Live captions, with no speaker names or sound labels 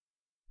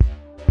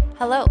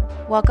Hello,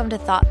 welcome to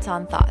Thoughts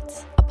on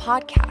Thoughts, a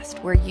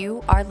podcast where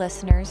you, our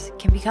listeners,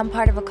 can become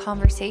part of a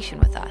conversation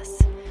with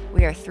us.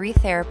 We are three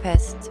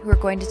therapists who are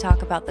going to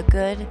talk about the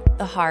good,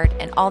 the hard,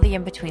 and all the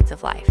in-betweens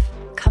of life.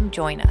 Come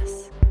join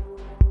us.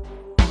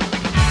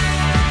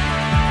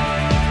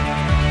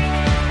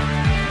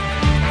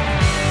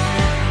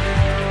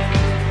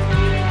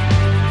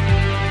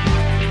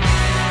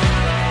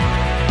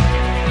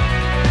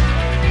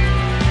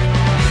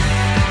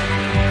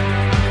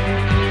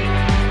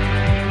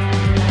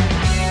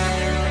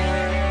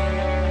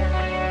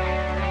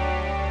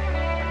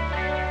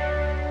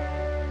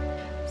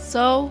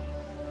 So,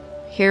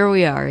 here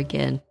we are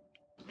again.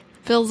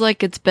 Feels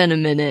like it's been a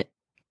minute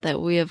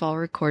that we have all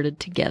recorded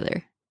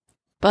together.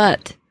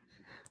 But,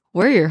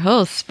 we're your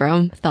hosts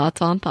from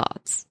Thoughts on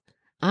Thoughts.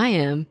 I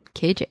am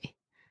KJ.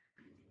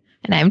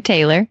 And I'm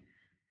Taylor.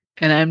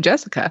 And I'm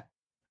Jessica.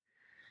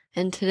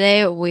 And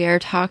today we are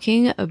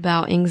talking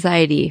about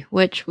anxiety,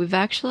 which we've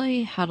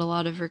actually had a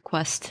lot of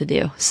requests to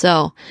do.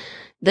 So,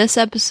 this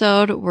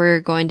episode,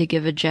 we're going to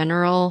give a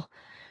general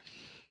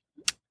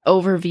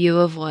overview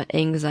of what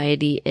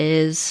anxiety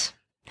is,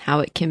 how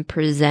it can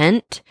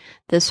present.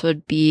 This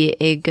would be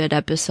a good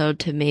episode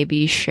to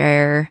maybe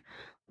share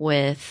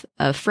with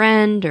a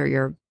friend or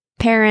your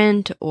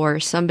parent or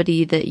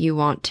somebody that you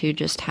want to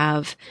just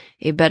have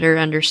a better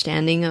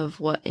understanding of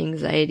what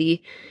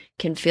anxiety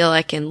can feel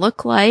like and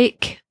look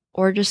like,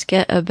 or just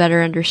get a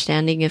better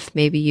understanding if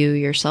maybe you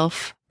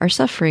yourself are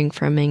suffering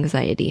from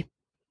anxiety.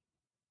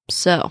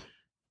 So,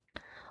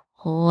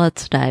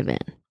 let's dive in.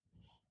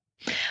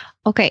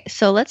 Okay,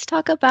 so let's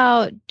talk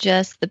about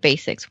just the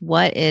basics.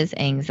 What is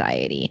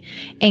anxiety?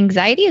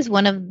 Anxiety is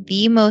one of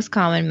the most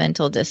common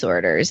mental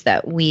disorders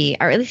that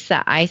or at least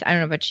that I don't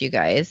know about you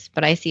guys,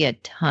 but I see a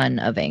ton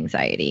of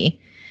anxiety.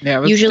 Yeah,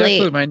 it was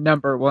definitely my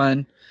number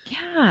one.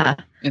 Yeah.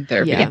 In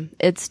therapy. Yeah,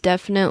 it's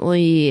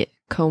definitely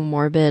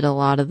comorbid a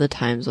lot of the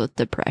times with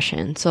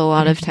depression. So a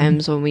lot of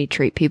times when we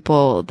treat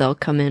people, they'll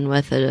come in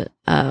with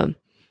a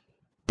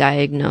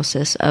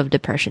diagnosis of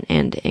depression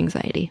and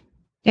anxiety.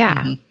 Yeah.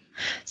 Mm-hmm.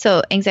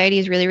 So anxiety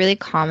is really, really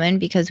common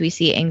because we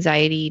see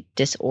anxiety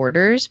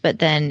disorders, but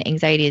then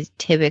anxiety is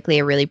typically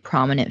a really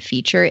prominent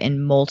feature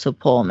in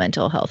multiple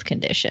mental health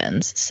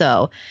conditions.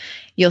 So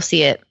you'll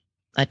see it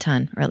a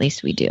ton, or at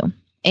least we do.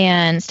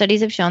 And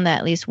studies have shown that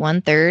at least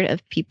 1/3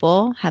 of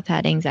people have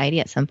had anxiety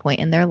at some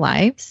point in their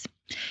lives.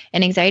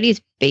 And anxiety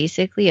is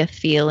basically a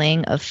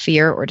feeling of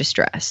fear or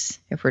distress,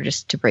 if we're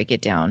just to break it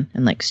down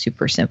in like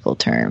super simple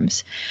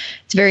terms.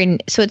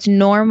 It's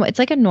normal. It's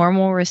like a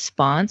normal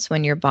response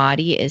when your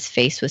body is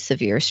faced with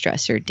severe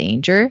stress or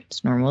danger.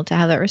 It's normal to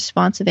have that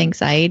response of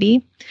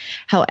anxiety.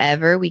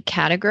 However, we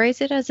categorize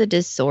it as a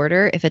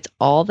disorder if it's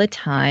all the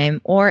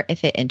time or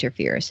if it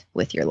interferes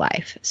with your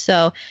life.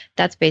 So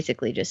that's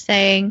basically just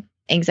saying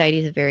anxiety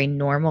is a very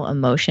normal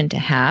emotion to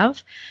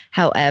have.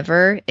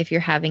 However, if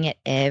you're having it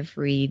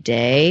every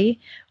day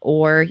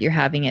or you're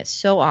having it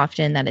so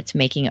often that it's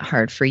making it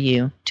hard for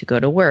you to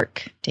go to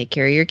work, take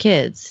care of your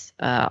kids,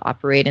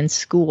 operate in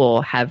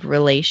school, have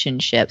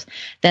relationships,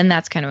 then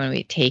that's kind of when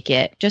we take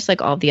it, just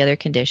like all the other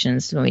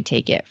conditions, when we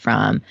take it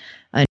from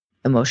an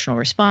emotional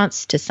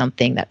response to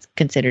something that's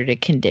considered a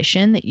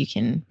condition that you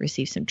can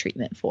receive some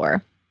treatment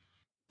for.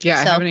 Yeah,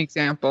 I have an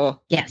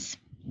example. Yes.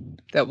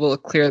 That will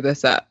clear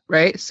this up,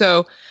 right?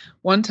 So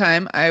one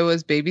time I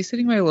was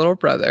babysitting my little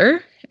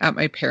brother at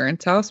my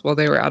parents' house while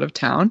they were out of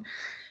town.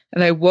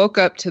 And I woke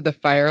up to the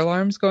fire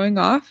alarms going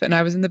off, and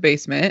I was in the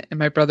basement and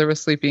my brother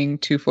was sleeping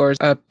 2 floors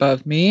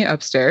above me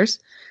upstairs.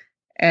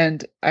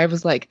 And I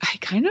was like, I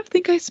kind of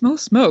think I smell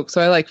smoke.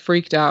 So I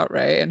freaked out,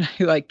 right? And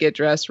I get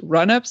dressed,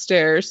 run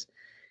upstairs.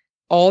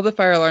 All the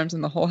fire alarms in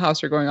the whole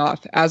house are going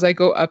off. As I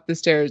go up the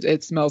stairs,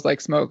 it smells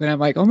like smoke. And I'm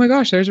like, oh my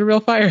gosh, there's a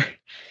real fire.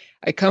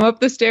 I come up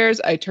the stairs,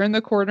 I turn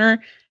the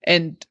corner,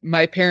 and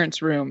my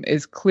parents' room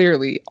is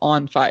clearly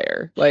on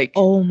fire.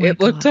 Oh my it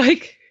looked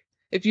like,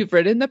 if you've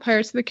ridden the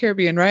Pirates of the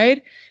Caribbean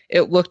ride,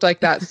 it looked like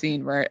that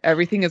scene where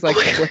everything is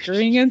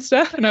flickering and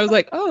stuff. And I was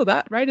like, oh,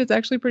 that ride is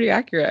actually pretty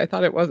accurate. I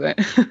thought it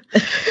wasn't.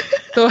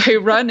 So I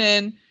run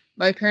in.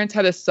 My parents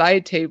had a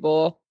side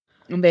table,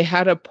 and they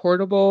had a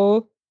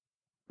portable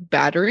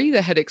battery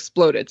that had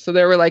exploded. So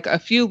there were a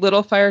few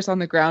little fires on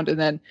the ground and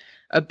then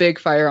a big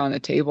fire on the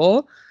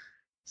table.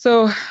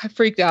 So I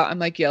freaked out.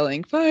 I'm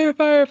yelling, fire,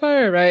 fire,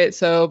 fire, right?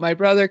 So my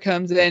brother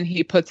comes in,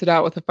 he puts it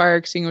out with a fire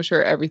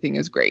extinguisher. Everything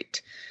is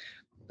great.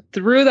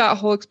 Through that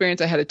whole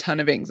experience, I had a ton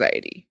of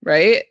anxiety,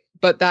 right?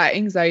 But that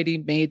anxiety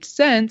made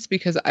sense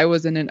because I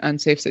was in an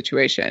unsafe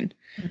situation.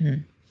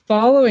 Mm-hmm.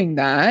 Following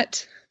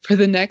that, for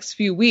the next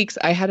few weeks,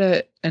 I had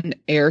an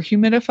air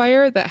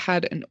humidifier that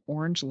had an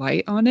orange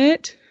light on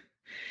it.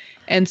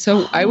 And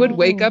so I would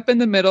wake up in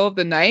the middle of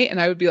the night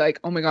and I would be like,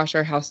 oh my gosh,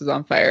 our house is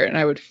on fire. And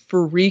I would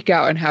freak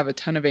out and have a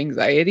ton of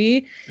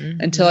anxiety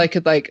until I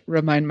could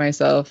remind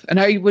myself. And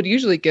I would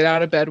usually get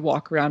out of bed,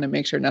 walk around and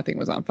make sure nothing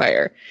was on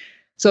fire.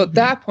 So at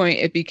that point,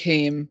 it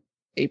became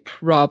a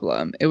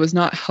problem. It was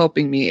not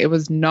helping me. It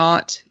was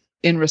not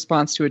in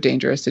response to a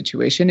dangerous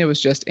situation. It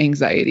was just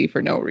anxiety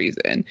for no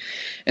reason.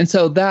 And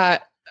so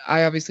that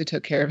I obviously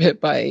took care of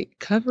it by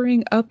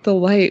covering up the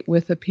light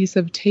with a piece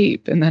of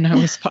tape, and then I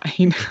was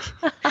fine.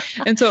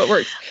 And so it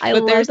works. I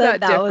But love there's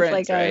that that was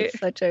difference, like right?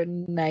 such a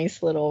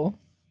nice little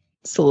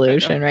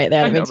solution right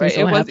there. I It know, makes me right?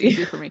 so It was happy.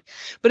 easy for me.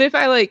 But if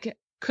I like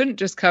couldn't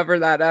just cover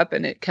that up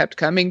and it kept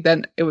coming,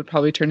 then it would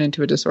probably turn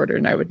into a disorder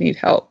and I would need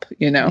help,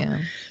 you know?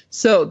 Yeah.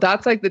 So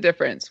that's like the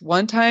difference.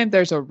 One time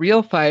there's a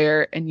real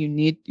fire and you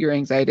need your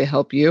anxiety to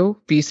help you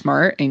be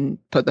smart and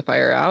put the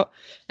fire out.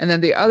 And then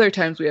the other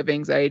times we have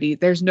anxiety,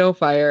 there's no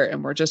fire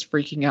and we're just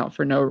freaking out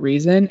for no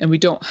reason. And we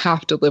don't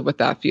have to live with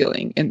that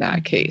feeling in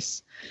that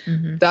case.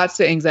 Mhm. That's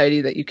the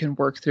anxiety that you can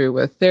work through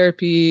with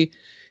therapy,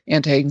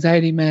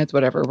 anti-anxiety meds,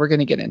 whatever. We're going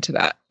to get into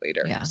that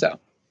later. Yeah. So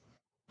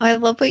I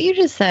love what you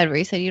just said, where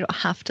you said you don't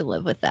have to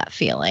live with that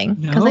feeling.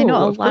 Because I No,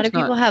 know a of lot of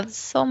course people not. have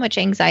so much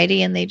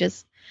anxiety and they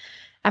just,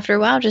 after a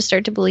while, just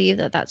start to believe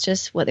that that's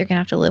just what they're going to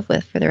have to live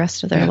with for the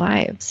rest of their Yeah.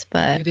 lives.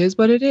 But it is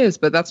what it is,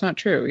 but that's not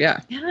true. Yeah.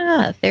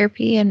 yeah,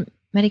 therapy and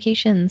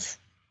medications,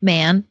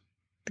 man,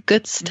 the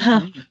good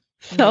stuff. Mhm.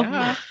 So,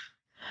 Yeah.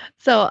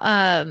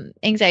 so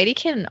anxiety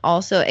can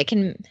also,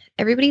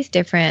 everybody's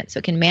different. So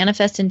it can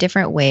manifest in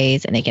different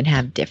ways and it can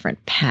have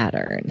different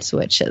patterns,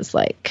 which is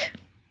like,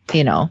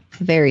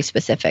 very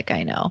specific,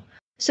 I know.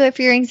 So if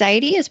your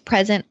anxiety is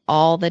present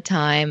all the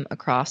time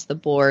across the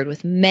board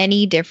with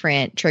many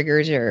different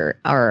triggers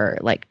or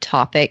like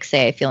topics,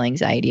 say I feel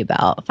anxiety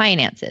about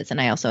finances,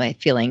 and I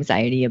feel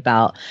anxiety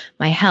about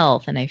my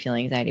health, and I feel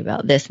anxiety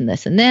about this and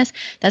this and this,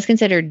 that's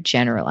considered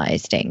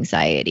generalized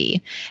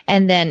anxiety.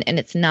 And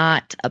it's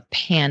not a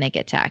panic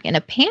attack. And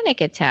a panic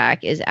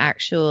attack is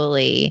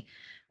actually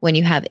when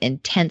you have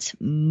intense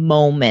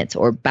moments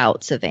or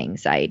bouts of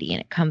anxiety and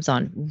it comes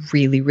on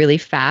really, really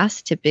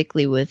fast,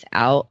 typically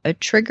without a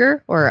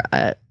trigger or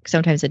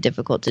sometimes a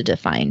difficult to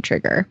define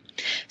trigger.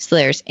 So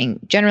there's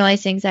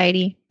generalized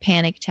anxiety,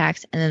 panic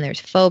attacks, and then there's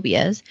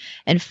phobias.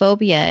 And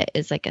phobia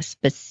is like a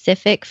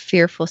specific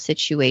fearful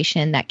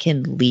situation that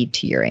can lead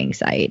to your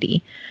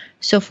anxiety.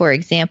 So for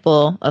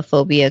example, a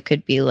phobia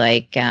could be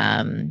like, give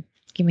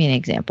me an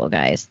example,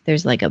 guys.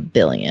 There's like a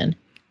billion.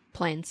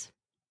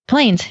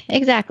 Planes,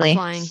 exactly.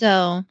 Flying.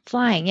 So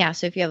flying, yeah.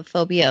 So if you have a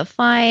phobia of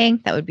flying,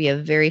 that would be a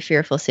very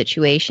fearful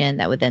situation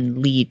that would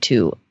then lead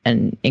to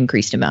an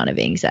increased amount of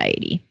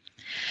anxiety.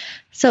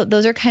 So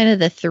those are kind of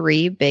the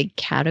three big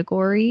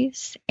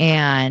categories.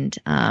 And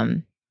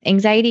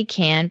anxiety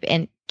can,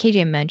 and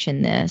KJ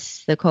mentioned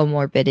this, the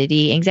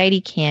comorbidity,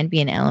 anxiety can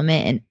be an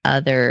element in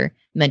other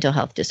mental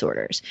health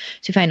disorders.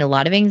 So you find a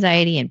lot of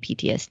anxiety in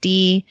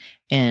PTSD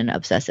and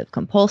obsessive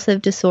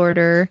compulsive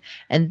disorder,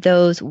 and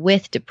those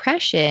with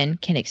depression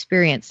can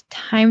experience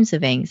times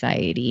of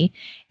anxiety.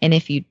 And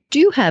if you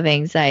do have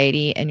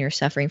anxiety and you're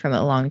suffering from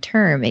it long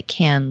term, it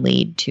can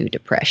lead to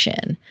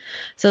depression.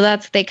 So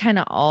they kind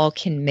of all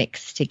can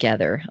mix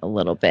together a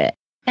little bit.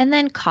 And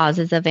then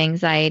causes of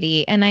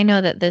anxiety. And I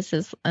know that this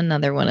is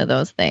another one of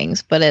those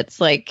things, but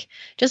it's like,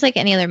 just like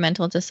any other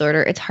mental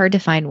disorder, it's hard to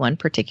find one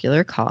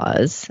particular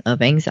cause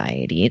of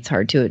anxiety. It's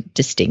hard to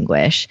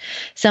distinguish.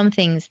 Some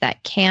things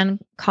that can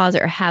cause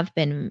or have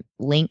been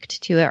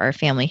linked to it are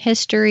family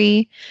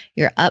history.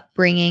 Your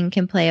upbringing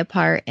can play a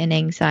part in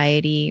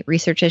anxiety.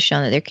 Research has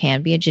shown that there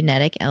can be a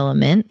genetic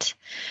element.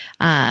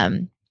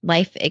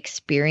 Life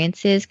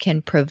experiences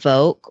can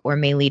provoke or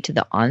may lead to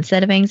the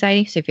onset of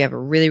anxiety. So if you have a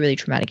really, really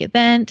traumatic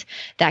event,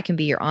 that can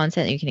be your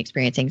onset and you can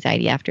experience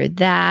anxiety after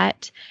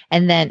that.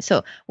 And then,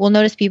 so we'll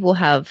notice people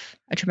have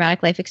a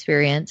traumatic life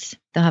experience,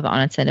 they'll have an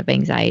onset of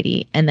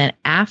anxiety. And then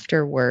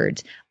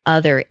afterwards,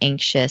 other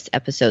anxious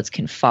episodes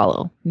can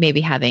follow,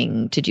 maybe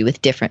having to do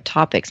with different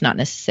topics, not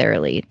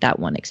necessarily that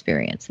one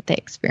experience that they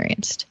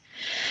experienced.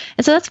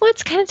 And so that's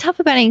what's kind of tough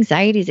about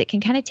anxiety is it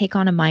can kind of take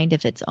on a mind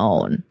of its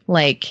own.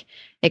 Like,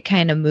 it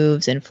kind of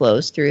moves and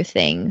flows through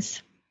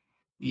things.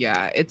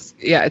 Yeah, it's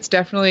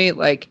definitely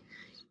like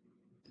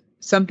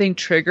something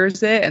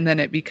triggers it and then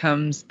it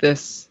becomes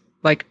this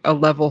like a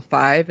level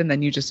 5 and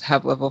then you just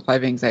have level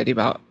 5 anxiety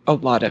about a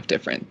lot of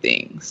different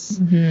things.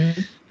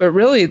 Mm-hmm. But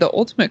really the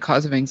ultimate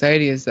cause of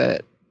anxiety is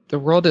that the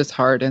world is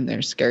hard and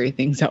there's scary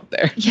things out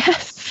there.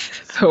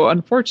 Yes. So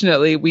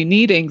unfortunately, we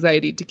need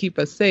anxiety to keep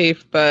us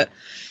safe, but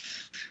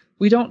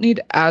we don't need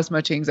as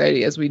much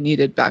anxiety as we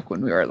needed back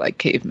when we were like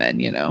cavemen,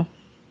 you know?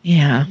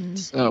 Yeah.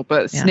 So,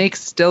 but snakes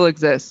still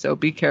exist, so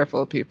be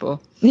careful,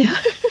 people. Yeah.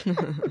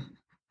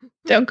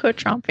 Don't go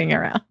tromping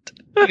around.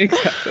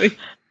 Exactly.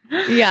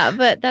 Yeah,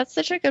 but that's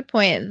such a good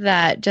point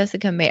that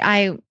Jessica made.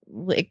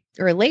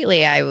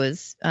 Lately I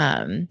was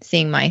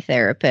seeing my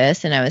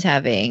therapist and I was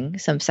having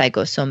some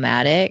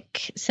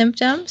psychosomatic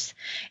symptoms,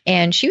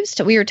 and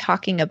we were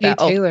talking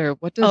about. Hey, Taylor,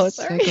 what does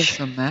sorry.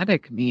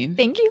 psychosomatic mean?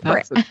 Thank you for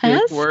That's a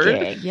big word.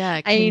 asking. Yeah,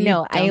 I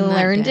know. I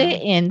learned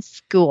it in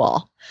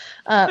school.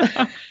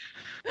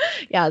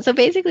 Yeah, so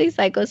basically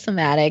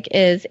psychosomatic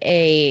is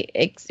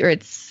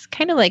it's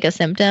kind of like a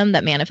symptom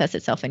that manifests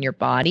itself in your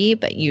body,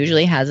 but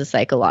usually has a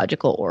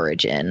psychological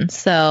origin.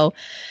 So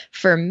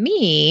for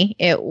me,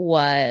 it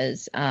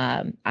was,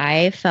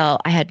 I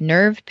felt I had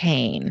nerve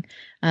pain.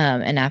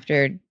 And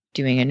after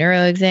doing a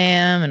neuro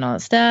exam and all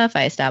that stuff,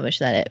 I established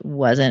that it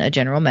wasn't a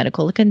general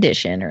medical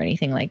condition or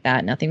anything like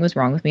that. Nothing was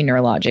wrong with me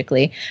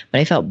neurologically,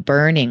 but I felt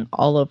burning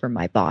all over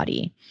my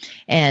body.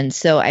 And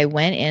so I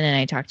went in and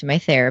I talked to my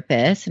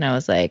therapist and I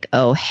was like,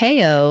 oh,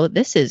 heyo,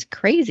 this is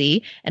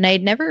crazy. And I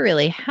had never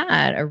really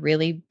had a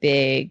really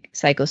big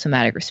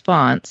psychosomatic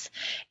response.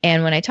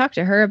 And when I talked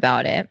to her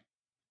about it,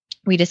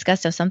 we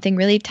discussed how something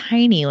really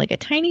tiny, like a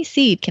tiny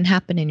seed, can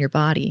happen in your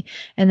body.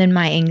 And then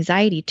my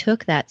anxiety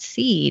took that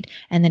seed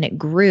and then it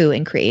grew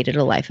and created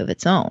a life of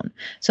its own.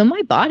 So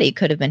my body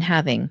could have been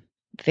having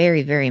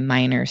very, very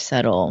minor,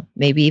 subtle,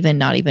 maybe even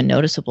not even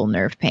noticeable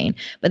nerve pain.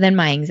 But then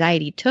my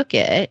anxiety took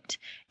it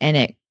and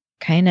it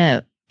kind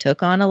of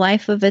took on a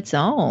life of its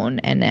own.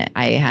 And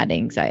I had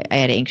anxiety, I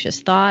had anxious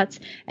thoughts,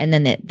 and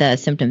then the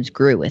symptoms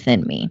grew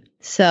within me.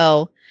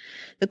 So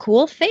the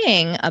cool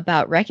thing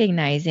about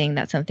recognizing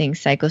that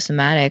something's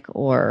psychosomatic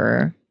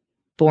or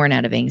born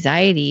out of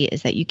anxiety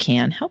is that you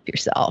can help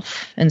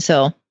yourself. And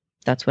so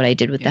that's what I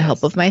did with the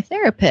help of my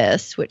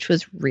therapist, which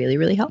was really,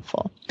 really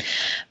helpful.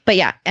 But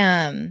yeah,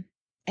 and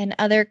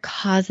other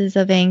causes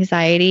of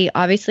anxiety,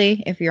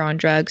 obviously, if you're on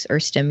drugs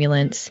or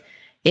stimulants,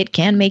 it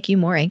can make you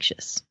more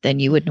anxious than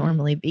you would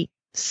normally be.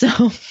 So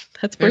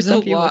that's where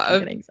some people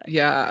get anxiety.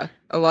 Yeah.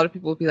 A lot of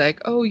people will be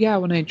like, oh yeah,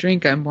 when I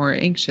drink, I'm more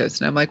anxious.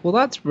 And I'm like, well,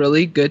 that's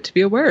really good to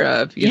be aware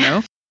of, you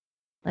know?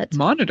 Let's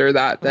monitor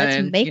that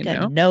then. Let's make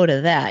a note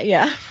of that.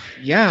 Yeah.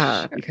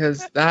 Yeah.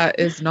 Because that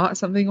is not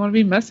something you want to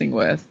be messing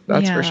with.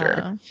 That's for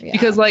sure. Yeah.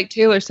 Because like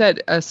Taylor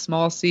said, a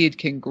small seed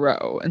can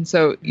grow. And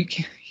so you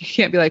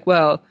can't be like,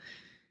 well,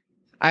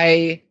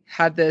 I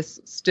had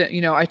this,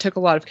 I took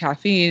a lot of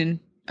caffeine.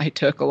 I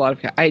drank a lot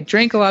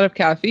of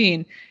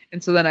caffeine.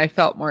 And so then I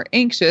felt more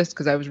anxious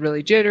because I was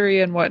really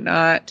jittery and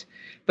whatnot.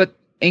 But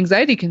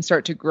anxiety can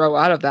start to grow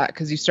out of that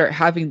because you start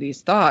having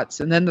these thoughts.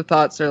 And then the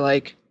thoughts are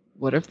like,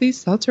 what if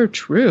these thoughts are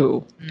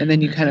true? And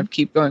then you kind of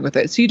keep going with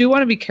it. So you do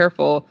want to be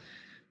careful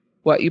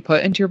what you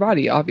put into your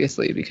body,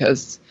 obviously,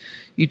 because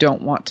you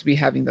don't want to be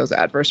having those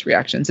adverse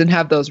reactions and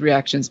have those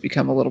reactions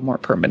become a little more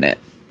permanent.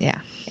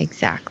 Yeah,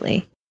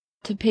 exactly.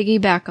 To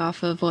piggyback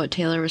off of what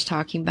Taylor was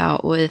talking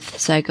about with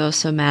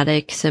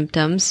psychosomatic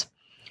symptoms.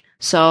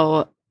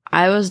 So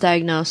I was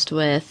diagnosed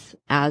with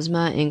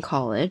asthma in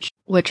college,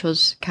 which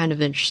was kind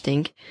of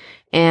interesting.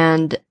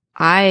 And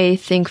I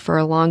think for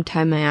a long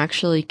time, I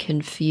actually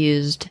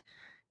confused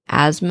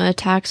asthma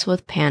attacks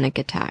with panic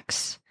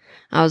attacks.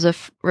 I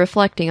was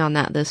reflecting on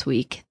that this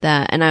week,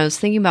 and I was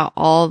thinking about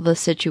all the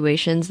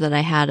situations that I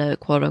had a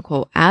quote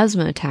unquote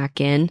asthma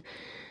attack in.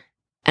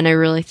 And I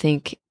really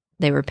think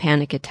they were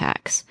panic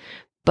attacks,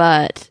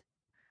 but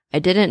I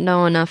didn't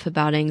know enough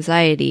about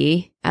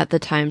anxiety at the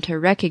time to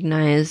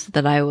recognize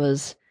that I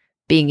was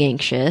being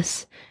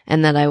anxious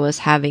and that I was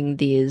having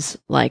these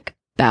like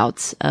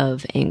bouts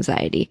of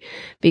anxiety,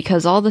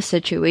 because all the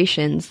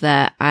situations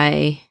that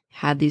I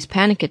had these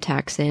panic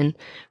attacks in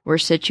were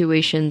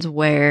situations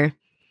where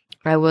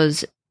I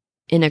was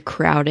in a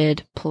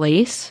crowded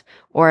place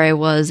or I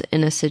was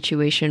in a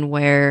situation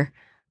where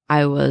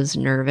I was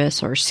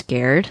nervous or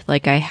scared.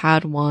 Like I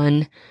had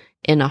one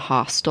in a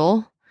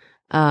hostel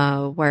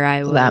where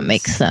I was that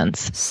makes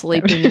sense.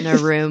 sleeping in a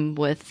room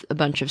with a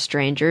bunch of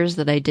strangers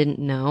that I didn't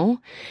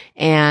know.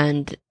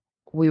 And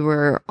we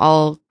were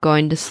all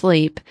going to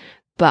sleep,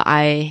 but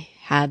I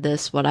had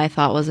this, what I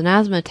thought was an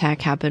asthma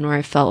attack happen where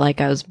I felt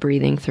like I was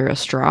breathing through a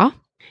straw.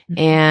 Mm-hmm.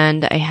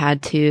 And I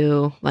had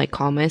to like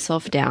calm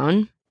myself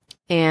down.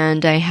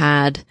 And I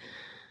had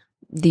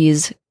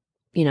these,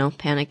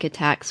 panic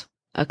attacks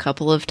a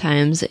couple of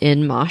times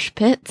in mosh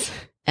pits.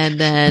 And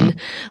then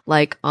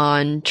like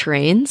on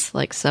trains,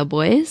 like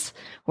subways,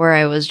 where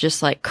I was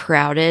just like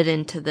crowded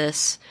into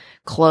this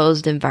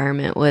closed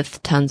environment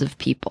with tons of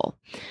people.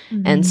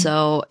 Mm-hmm. And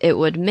so it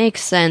would make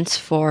sense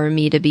for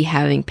me to be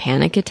having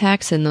panic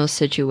attacks in those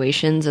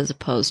situations as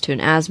opposed to an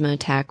asthma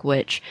attack,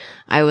 which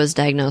I was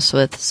diagnosed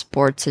with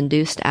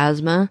sports-induced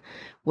asthma,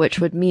 which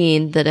would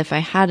mean that if I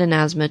had an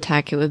asthma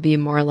attack, it would be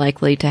more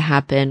likely to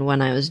happen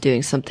when I was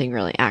doing something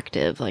really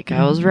active, like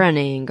I was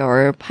running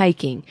or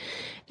hiking.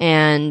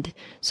 And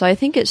so I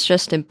think it's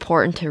just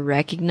important to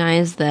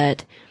recognize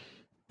that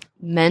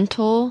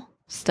mental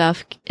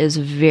stuff is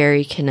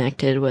very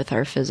connected with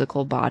our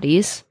physical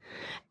bodies.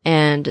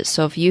 And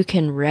so if you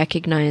can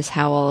recognize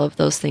how all of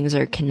those things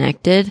are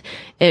connected,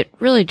 it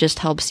really just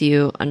helps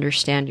you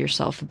understand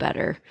yourself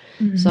better.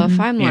 Mm-hmm. So if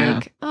I'm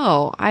like,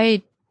 oh,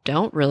 I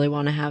don't really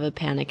want to have a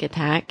panic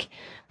attack,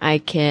 I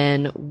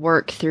can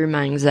work through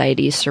my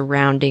anxiety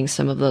surrounding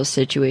some of those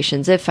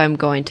situations if I'm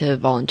going to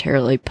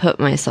voluntarily put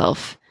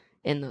myself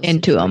in those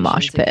into a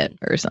mosh pit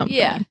or something.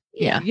 Yeah.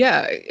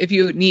 If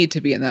you need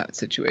to be in that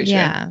situation.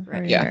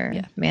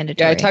 Mandatory.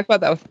 Yeah, I talk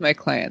about that with my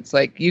clients.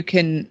 Like you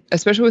can,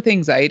 especially with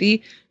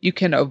anxiety, you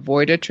can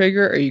avoid a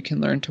trigger or you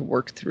can learn to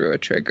work through a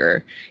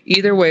trigger.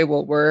 Either way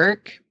will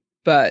work,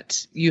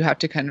 but you have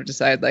to kind of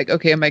decide like,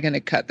 okay, am I going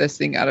to cut this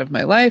thing out of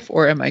my life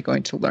or am I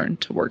going to learn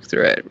to work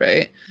through it,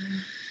 right? Mm-hmm.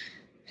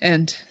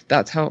 And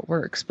that's how it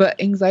works. But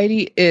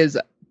anxiety is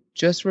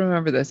just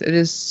remember this. It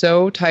is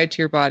so tied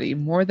to your body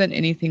more than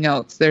anything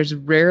else. There's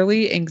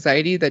rarely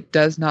anxiety that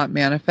does not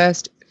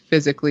manifest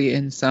physically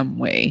in some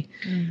way.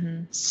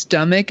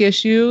 Stomach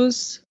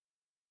issues,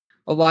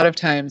 a lot of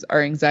times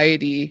our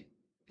anxiety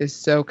is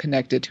so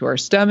connected to our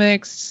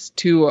stomachs,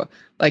 to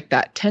like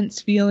that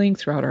tense feeling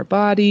throughout our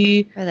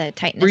body. Or the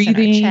tightness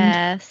breathing. in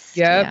our chest.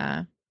 Yep.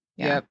 Yeah.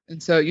 Yep.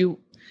 And so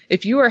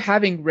if you are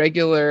having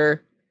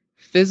regular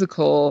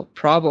physical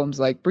problems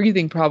like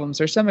breathing problems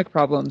or stomach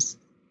problems,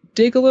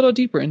 dig a little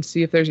deeper and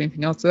see if there's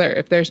anything else there.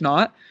 If there's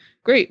not,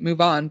 great,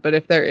 move on. But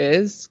if there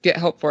is, get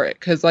help for it.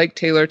 Because like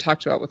Taylor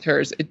talked about with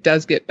hers, it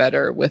does get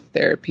better with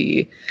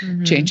therapy,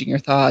 changing your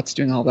thoughts,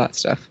 doing all that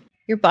stuff.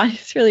 Your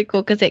body's really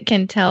cool because it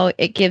can tell,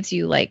 it gives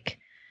you like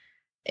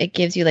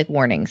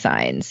warning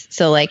signs.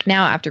 So like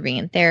now after being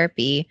in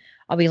therapy,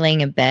 I'll be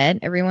laying in bed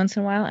every once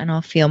in a while and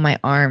I'll feel my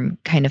arm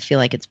kind of feel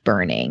like it's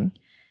burning.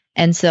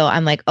 And so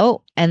I'm like,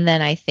 oh, and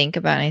then I think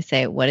about it and I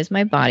say, what is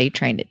my body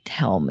trying to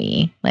tell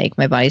me? Like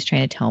my body's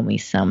trying to tell me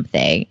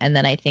something. And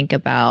then I think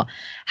about,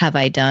 have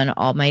I done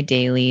all my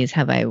dailies?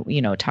 Have I,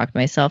 talked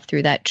myself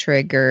through that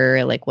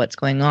trigger? Like what's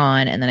going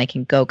on? And then I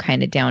can go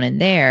kind of down in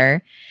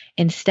there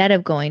instead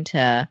of going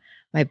to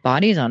my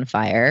body's on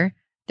fire.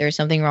 There's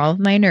something wrong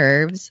with my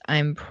nerves.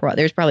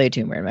 There's probably a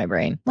tumor in my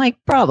brain. Like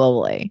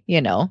probably,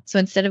 So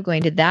instead of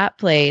going to that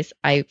place,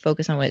 I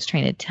focus on what it's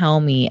trying to tell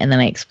me and then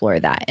I explore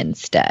that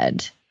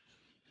instead.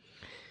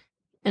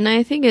 And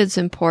I think it's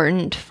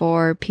important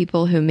for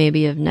people who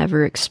maybe have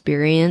never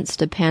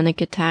experienced a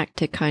panic attack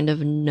to kind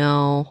of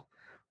know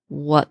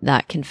what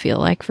that can feel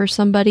like for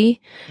somebody,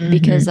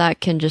 because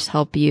that can just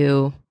help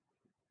you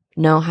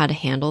know how to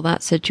handle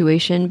that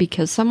situation.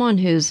 Because someone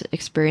who's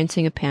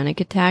experiencing a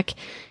panic attack,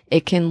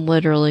 it can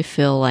literally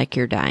feel like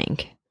you're dying.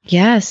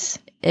 Yes.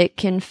 It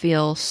can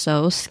feel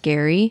so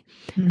scary.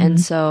 And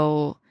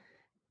so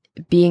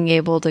being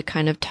able to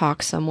kind of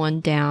talk someone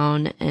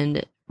down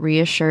and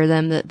reassure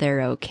them that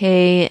they're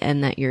okay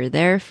and that you're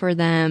there for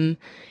them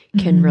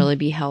can really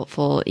be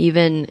helpful,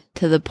 even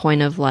to the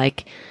point of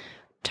like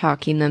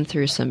talking them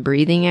through some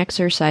breathing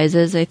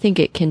exercises. I think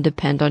it can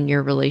depend on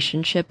your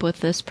relationship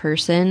with this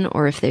person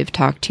or if they've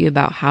talked to you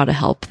about how to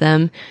help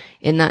them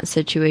in that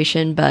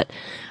situation. But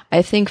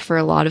I think for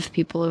a lot of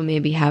people who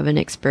maybe haven't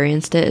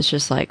experienced it, it's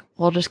just like,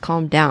 well, just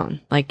calm down.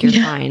 Like you're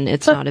fine.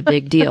 It's not a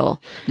big deal.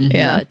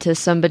 To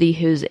somebody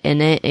who's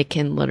in it, it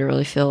can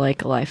literally feel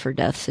like a life or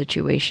death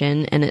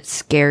situation. And it's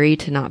scary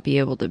to not be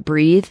able to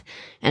breathe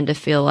and to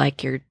feel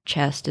like your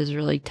chest is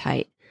really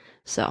tight.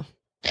 So.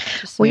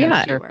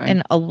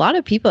 And a lot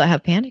of people that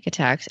have panic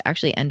attacks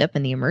actually end up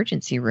in the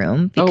emergency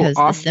room because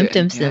the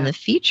symptoms and the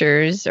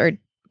features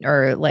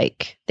are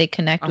like they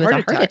connect with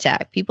a heart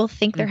attack. People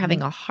think they're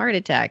having a heart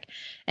attack,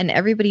 and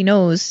everybody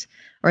knows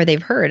or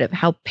they've heard of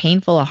how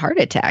painful a heart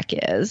attack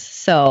is.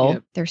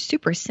 So they're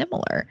super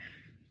similar.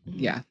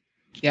 Yeah.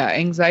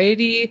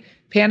 Anxiety,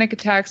 panic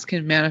attacks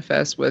can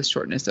manifest with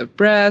shortness of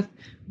breath,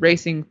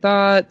 racing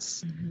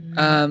thoughts,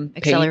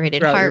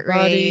 accelerated heart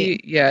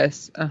rate.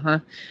 Yes.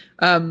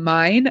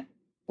 Mine,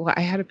 well,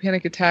 I had a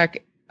panic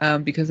attack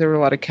because there were a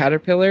lot of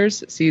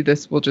caterpillars. See,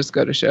 this will just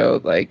go to show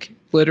like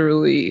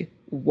literally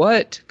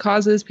what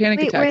causes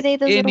panic attacks. Were they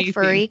those little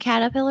furry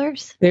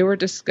caterpillars? They were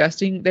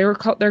disgusting. They're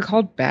called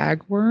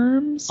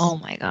bagworms. Oh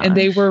my god. And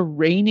they were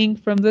raining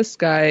from the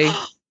sky,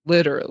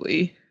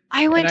 literally.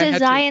 I went to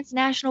Zion's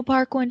National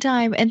Park one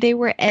time and they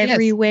were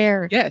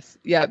everywhere. Yes.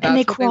 Yeah. And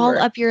they crawl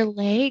up your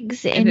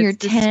legs in your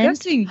tent.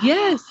 Disgusting.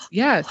 Yes.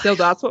 Yeah. So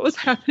that's what was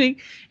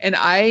happening. And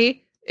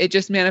it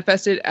just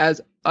manifested as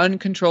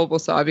uncontrollable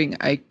sobbing.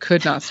 I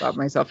could not stop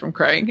myself from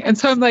crying. And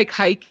so I'm like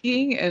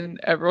hiking and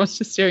everyone's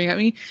just staring at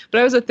me.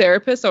 But I was a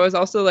therapist. So I was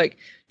also like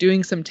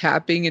doing some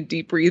tapping and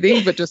deep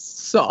breathing, but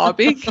just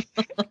sobbing.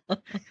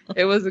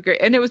 It was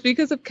and it was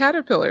because of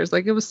caterpillars.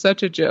 Like it was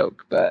such a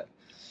joke, but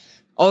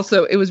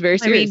also it was very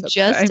serious.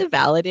 Just to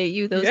validate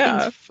you, those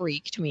things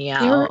freaked me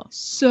out. They were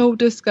so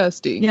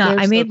disgusting.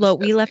 Yeah.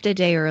 We left a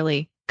day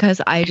early.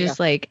 Because I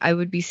just I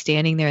would be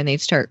standing there and they'd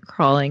start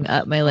crawling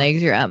up my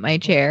legs or up my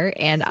chair.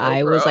 And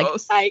I was like,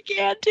 I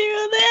can't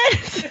do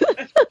this.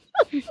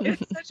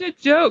 It's such a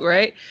joke,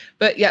 right?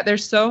 But yeah,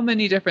 there's so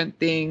many different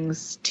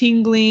things.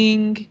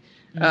 Tingling,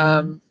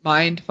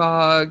 mind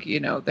fog,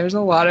 there's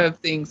a lot of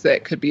things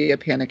that could be a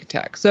panic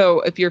attack.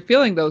 So if you're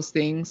feeling those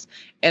things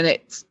and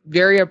it's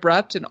very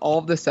abrupt and all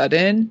of a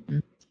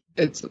sudden,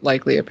 it's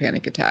likely a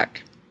panic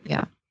attack.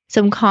 Yeah.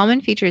 Some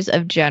common features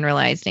of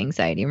generalized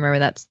anxiety. Remember,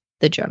 that's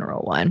the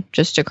general one,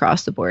 just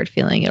across the board,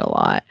 feeling it a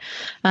lot.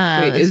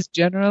 Wait, is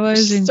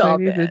generalized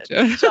anxiety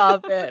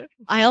Stop it.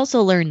 I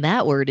also learned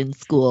that word in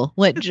school,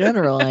 what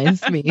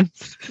generalized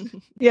means.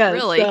 Yeah,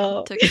 really?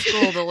 Took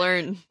school to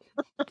learn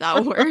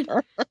that word.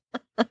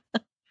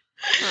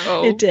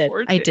 It did.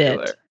 I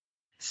did.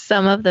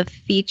 Some of the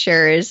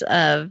features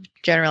of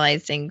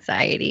generalized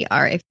anxiety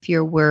are if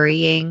you're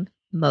worrying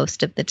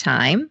most of the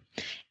time,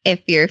 if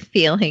you're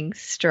feeling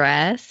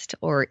stressed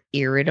or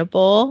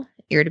irritable.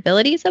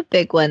 Irritability is a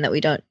big one that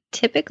we don't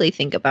typically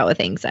think about with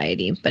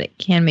anxiety, but it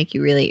can make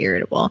you really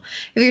irritable.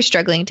 If you're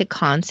struggling to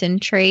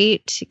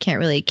concentrate, you can't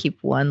really keep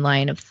one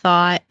line of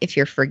thought. If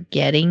you're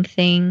forgetting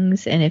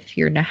things, and if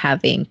you're not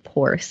having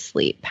poor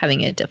sleep,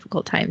 having a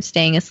difficult time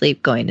staying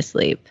asleep, going to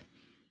sleep,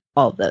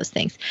 all of those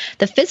things.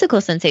 The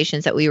physical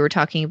sensations that we were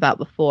talking about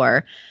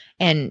before,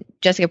 and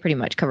Jessica pretty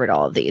much covered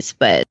all of these,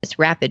 but it's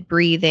rapid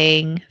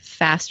breathing,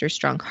 fast or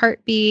strong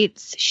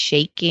heartbeats,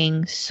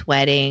 shaking,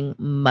 sweating,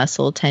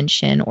 muscle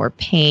tension or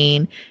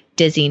pain,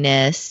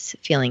 dizziness,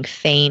 feeling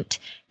faint,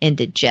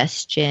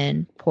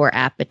 indigestion, poor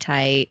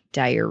appetite,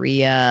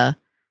 diarrhea,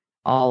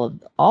 all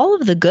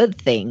of the good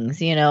things,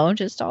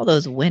 just all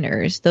those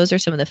winners. Those are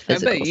some of the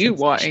physical. I bet you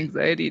want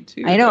anxiety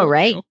too. I know,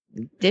 right?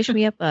 Dish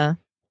me up a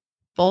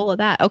bowl of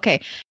that.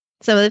 Okay.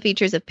 Some of the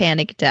features of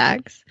panic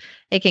attacks.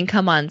 It can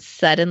come on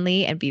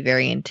suddenly and be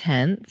very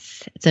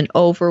intense. It's an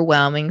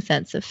overwhelming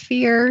sense of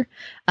fear,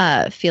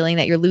 feeling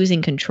that you're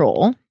losing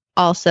control.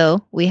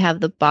 Also, we have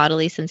the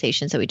bodily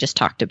sensations that we just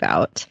talked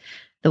about,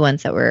 the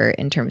ones that were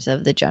in terms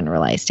of the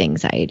generalized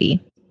anxiety.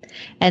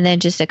 And then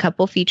just a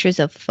couple features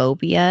of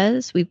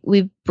phobias.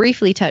 We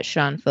briefly touched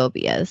on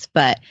phobias,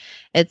 but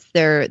it's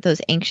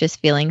those anxious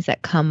feelings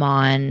that come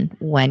on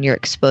when you're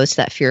exposed to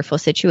that fearful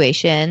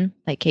situation,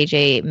 like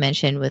KJ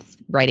mentioned with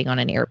riding on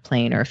an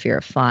airplane or fear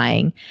of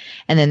flying,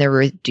 and then they're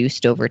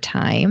reduced over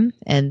time.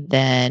 And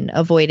then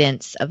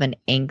avoidance of an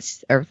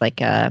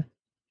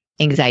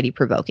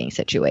anxiety-provoking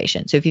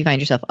situation. So if you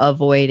find yourself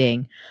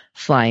avoiding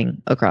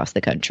flying across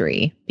the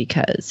country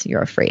because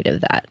you're afraid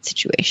of that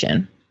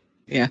situation.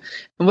 Yeah.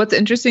 And what's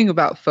interesting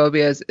about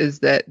phobias is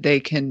that they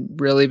can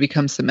really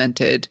become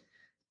cemented.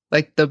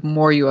 Like the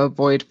more you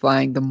avoid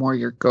flying, the more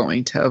you're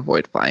going to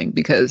avoid flying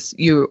because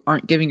you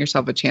aren't giving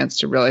yourself a chance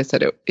to realize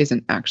that it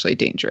isn't actually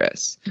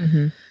dangerous.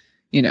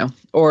 Mm-hmm.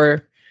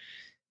 Or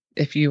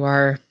if you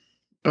are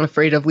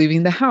afraid of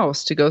leaving the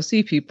house to go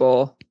see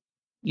people,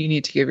 you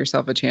need to give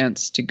yourself a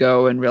chance to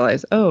go and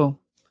realize, oh,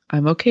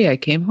 I'm okay. I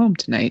came home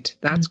tonight.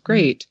 That's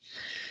great.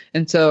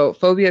 And so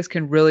phobias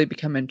can really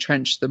become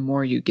entrenched the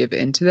more you give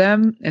into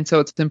them. And so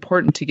it's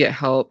important to get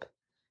help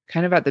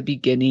kind of at the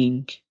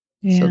beginning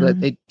so that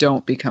they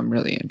don't become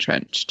really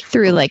entrenched.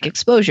 Through like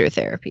exposure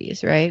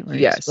therapies, right? Where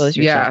you expose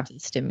yourself to the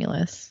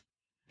stimulus.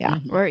 Yeah.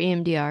 Mm-hmm. Or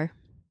EMDR.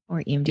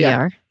 Or EMDR.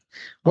 Yeah.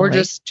 Or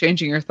just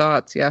changing your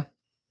thoughts. Yeah.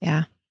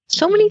 Yeah.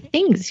 So many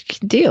things you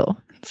can do.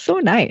 It's so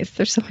nice.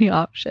 There's so many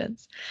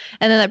options.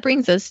 And then that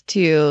brings us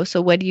to,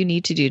 so what do you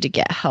need to do to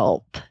get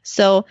help?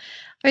 So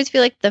I always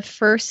feel like the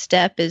first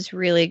step is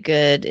really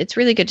good. It's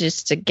really good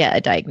just to get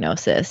a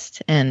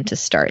diagnosis and to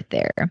start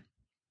there.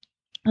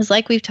 It's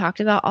like we've talked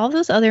about, all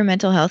those other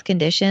mental health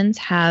conditions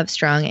have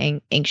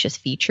strong anxious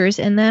features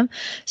in them.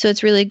 So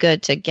it's really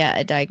good to get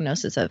a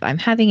diagnosis of I'm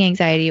having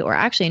anxiety, or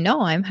actually, no,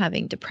 I'm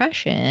having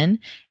depression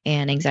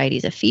and anxiety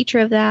is a feature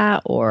of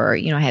that. Or,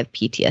 I have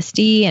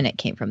PTSD and it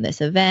came from this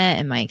event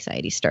and my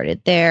anxiety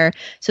started there.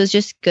 So it's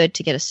just good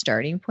to get a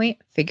starting point,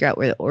 figure out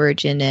where the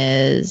origin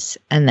is,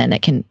 and then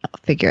it can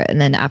figure it.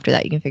 And then after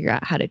that, you can figure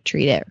out how to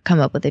treat it, or come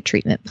up with a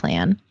treatment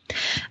plan.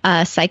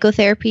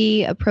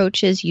 Psychotherapy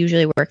approaches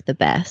usually work the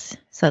best.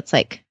 So it's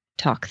like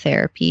talk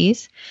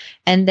therapies.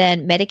 And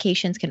then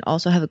medications can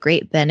also have a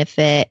great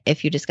benefit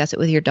if you discuss it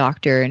with your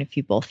doctor and if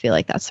you both feel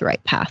like that's the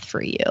right path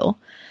for you.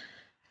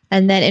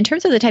 And then in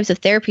terms of the types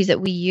of therapies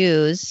that we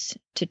use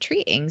to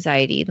treat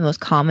anxiety, the most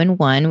common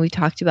one, we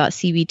talked about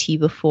CBT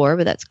before,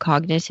 but that's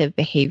cognitive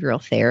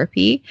behavioral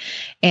therapy.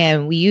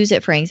 And we use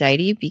it for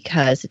anxiety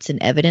because it's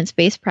an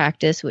evidence-based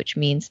practice, which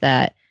means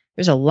that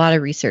there's a lot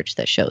of research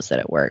that shows that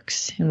it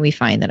works. And we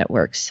find that it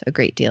works a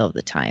great deal of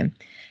the time.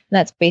 And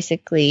that's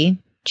basically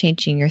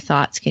changing your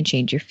thoughts can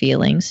change your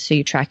feelings. So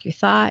you track your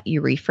thought,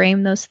 you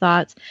reframe those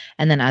thoughts,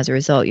 and then as a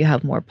result, you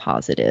have more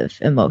positive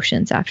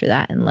emotions after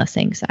that and less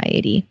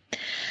anxiety.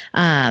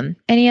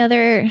 Any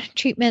other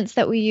treatments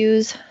that we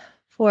use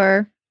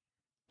for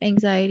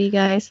anxiety,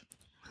 guys?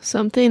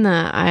 Something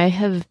that I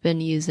have been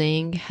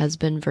using has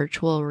been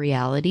virtual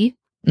reality.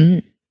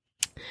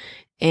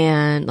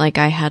 And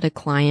I had a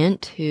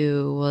client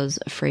who was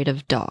afraid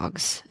of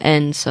dogs.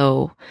 And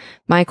so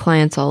my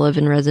clients all live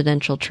in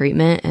residential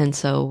treatment. And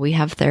so we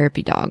have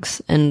therapy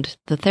dogs, and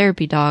the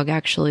therapy dog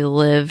actually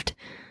lived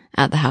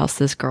at the house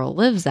this girl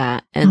lives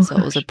at. And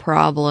it was a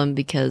problem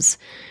because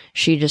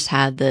she just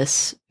had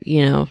this,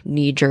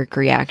 knee-jerk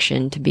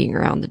reaction to being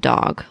around the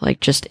dog,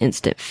 just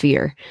instant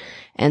fear.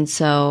 And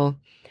so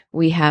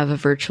we have a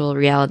virtual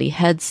reality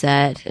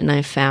headset, and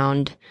I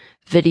found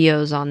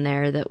videos on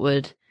there that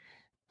would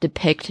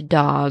depict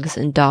dogs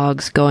and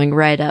dogs going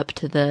right up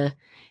to the,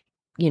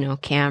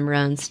 camera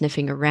and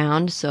sniffing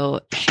around.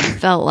 So she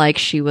felt like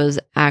she was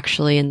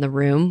actually in the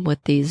room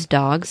with these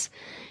dogs.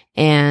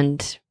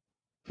 And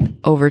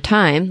over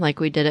time,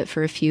 we did it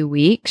for a few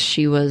weeks,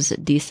 she was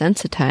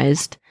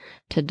desensitized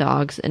to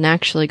dogs and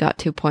actually got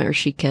to a point where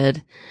she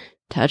could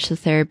touch the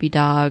therapy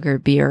dog or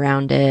be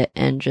around it.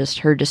 And just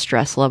her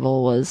distress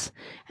level was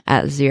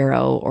at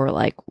 0 or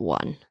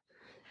 1.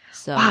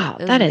 So wow,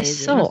 that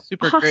is so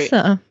super awesome.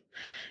 great.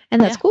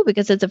 And that's cool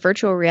because it's a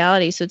virtual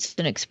reality. So it's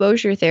an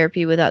exposure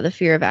therapy without the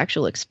fear of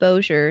actual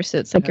exposure. So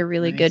it's like a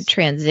really good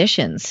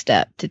transition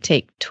step to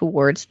take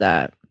towards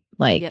that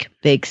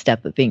big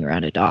step of being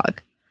around a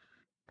dog.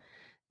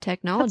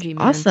 Technology,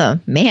 man.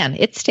 Awesome. Man,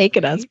 it's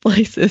taken us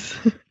places.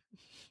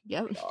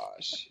 Yep.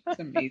 Gosh, it's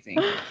amazing.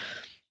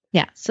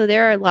 Yeah. So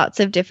there are lots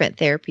of different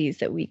therapies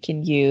that we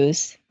can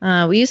use.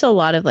 We use a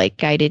lot of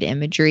guided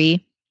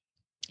imagery.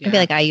 I feel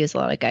like I use a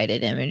lot of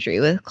guided imagery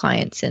with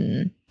clients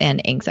and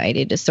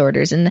anxiety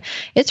disorders. And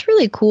it's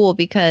really cool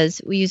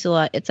because we use a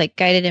lot. It's like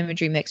guided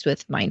imagery mixed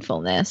with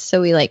mindfulness.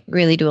 So we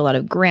really do a lot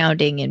of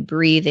grounding and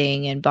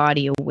breathing and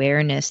body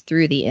awareness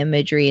through the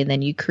imagery. And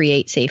then you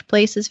create safe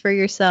places for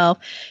yourself.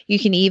 You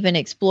can even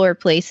explore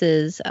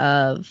places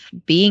of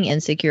being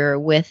insecure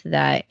with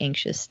that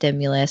anxious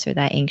stimulus or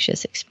that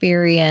anxious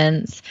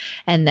experience.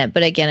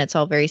 But again, it's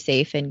all very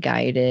safe and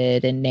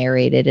guided and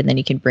narrated. And then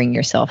you can bring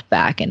yourself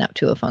back and up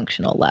to a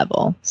functional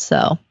level.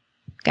 So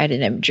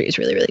guided imagery is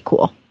really, really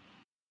cool.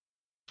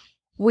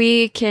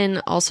 We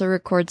can also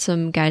record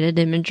some guided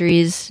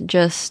imageries,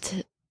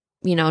 just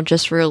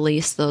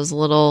release those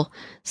little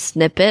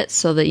snippets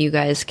so that you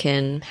guys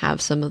can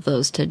have some of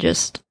those to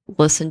just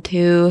listen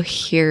to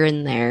here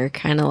and there,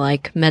 kind of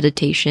like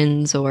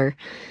meditations or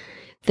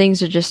things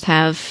to just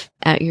have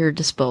at your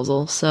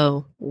disposal.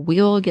 So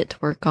we'll get to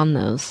work on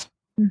those.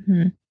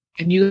 Mm-hmm.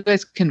 And you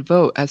guys can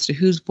vote as to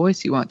whose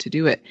voice you want to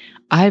do it.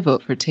 I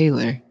vote for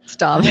Taylor.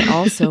 Stop. I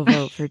also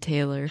vote for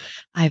Taylor.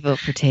 I vote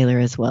for Taylor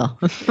as well.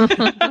 You're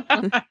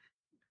going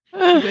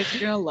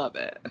to love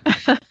it.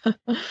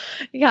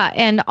 Yeah.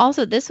 And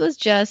also, this was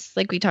just,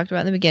 like we talked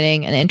about in the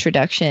beginning, an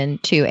introduction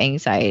to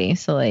anxiety.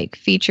 So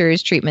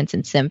features, treatments,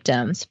 and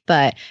symptoms.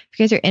 But if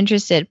you guys are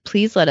interested,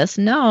 please let us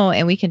know.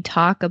 And we can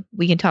talk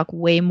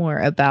way more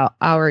about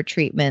our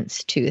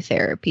treatments to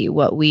therapy,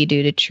 what we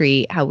do to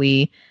treat, how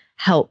we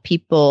help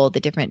people, the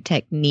different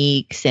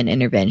techniques and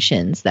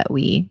interventions that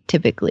we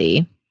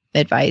typically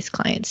advise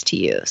clients to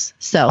use.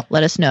 So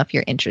let us know if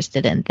you're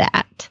interested in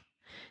that.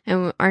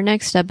 And our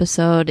next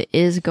episode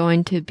is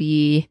going to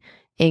be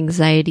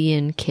anxiety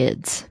in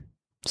kids.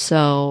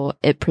 So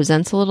it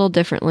presents a little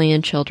differently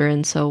in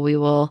children. So we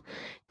will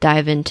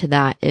dive into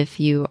that if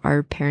you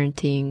are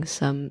parenting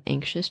some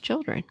anxious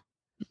children.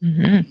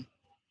 Mm-hmm.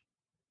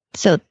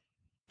 So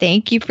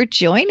thank you for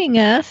joining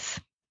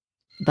us.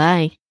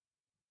 Bye.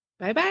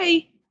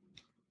 Bye-bye.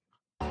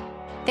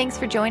 Thanks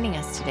for joining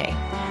us today.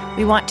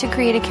 We want to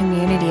create a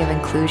community of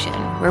inclusion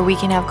where we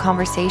can have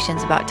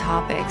conversations about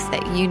topics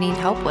that you need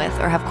help with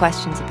or have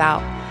questions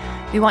about.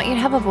 We want you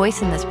to have a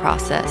voice in this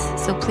process,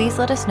 so please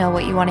let us know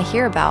what you want to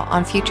hear about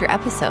on future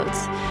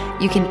episodes.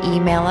 You can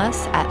email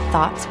us at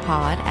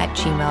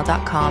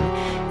thoughtspod@gmail.com,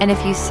 and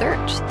if you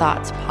search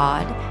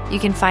ThoughtsPod, you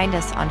can find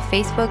us on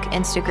Facebook,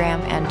 Instagram,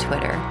 and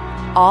Twitter.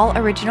 All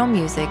original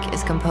music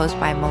is composed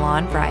by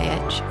Milan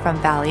Vrajec from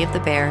Valley of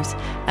the Bears,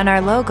 and our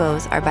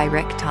logos are by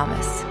Rick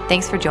Thomas.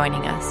 Thanks for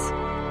joining us.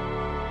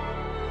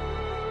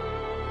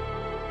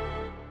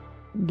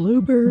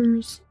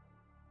 Bloopers.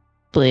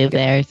 Blue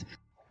bears.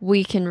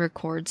 We can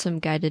record some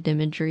guided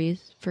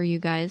imageries for you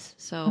guys.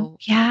 So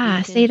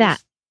say that.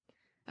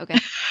 Okay.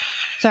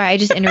 Sorry, I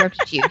just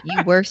interrupted you.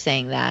 You were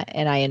saying that,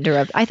 and I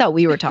interrupted. I thought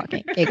we were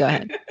talking. Okay, go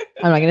ahead.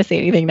 I'm not going to say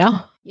anything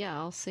now. Yeah,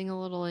 I'll sing a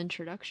little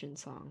introduction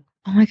song.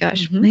 Oh my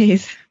gosh,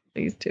 please.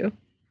 Please do.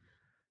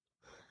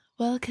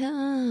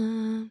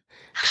 Welcome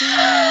to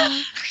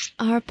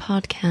our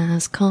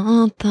podcast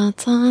called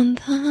Thoughts on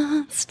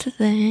Thoughts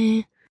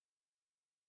today.